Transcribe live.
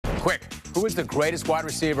Quick, who is the greatest wide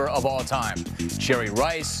receiver of all time? Jerry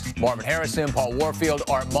Rice, Marvin Harrison, Paul Warfield,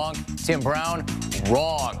 Art Monk, Tim Brown?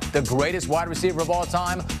 Wrong. The greatest wide receiver of all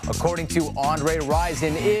time, according to Andre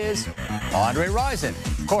Rison, is Andre Rison.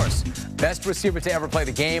 Of course, best receiver to ever play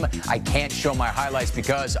the game. I can't show my highlights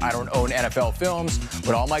because I don't own NFL films,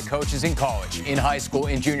 but all my coaches in college, in high school,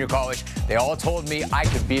 in junior college, they all told me I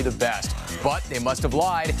could be the best. But they must have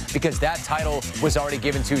lied because that title was already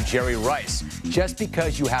given to Jerry Rice. Just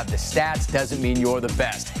because you have the stats doesn't mean you're the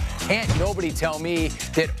best. Can't nobody tell me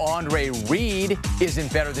that Andre Reed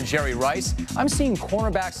isn't better than Jerry Rice. I'm seeing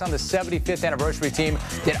cornerbacks on the 75th anniversary team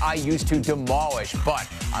that I used to demolish, but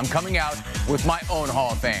I'm coming out with my own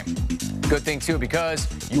Hall of Fame. Good thing, too, because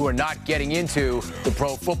you are not getting into the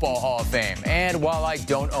Pro Football Hall of Fame. And while I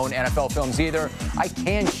don't own NFL films either, I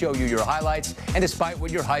can show you your highlights. And despite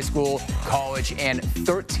what your high school, college, and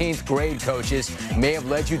 13th grade coaches may have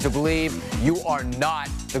led you to believe, you are not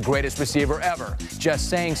the greatest receiver ever. Just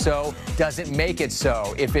saying so doesn't make it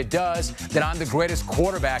so. If it does, then I'm the greatest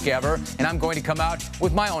quarterback ever, and I'm going to come out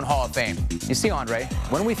with my own Hall of Fame. You see, Andre,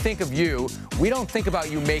 when we think of you, we don't think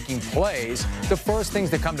about you making plays. The first things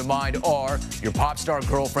that come to mind are your pop star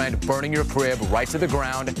girlfriend burning your crib right to the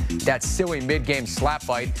ground, that silly mid-game slap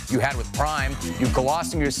fight you had with Prime, you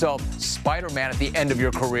glossing yourself Spider-Man at the end of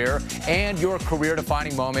your career, and your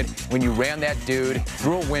career-defining moment when you ran that dude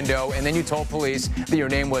through a window and then you told police that your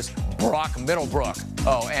name was Brock Middlebrook.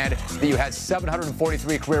 Oh, and that you had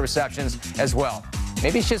 743 career receptions as well.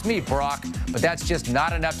 Maybe it's just me, Brock, but that's just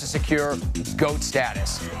not enough to secure GOAT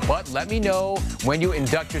status. But let me know when you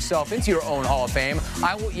induct yourself into your own Hall of Fame.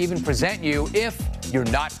 I will even present you if you're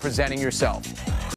not presenting yourself.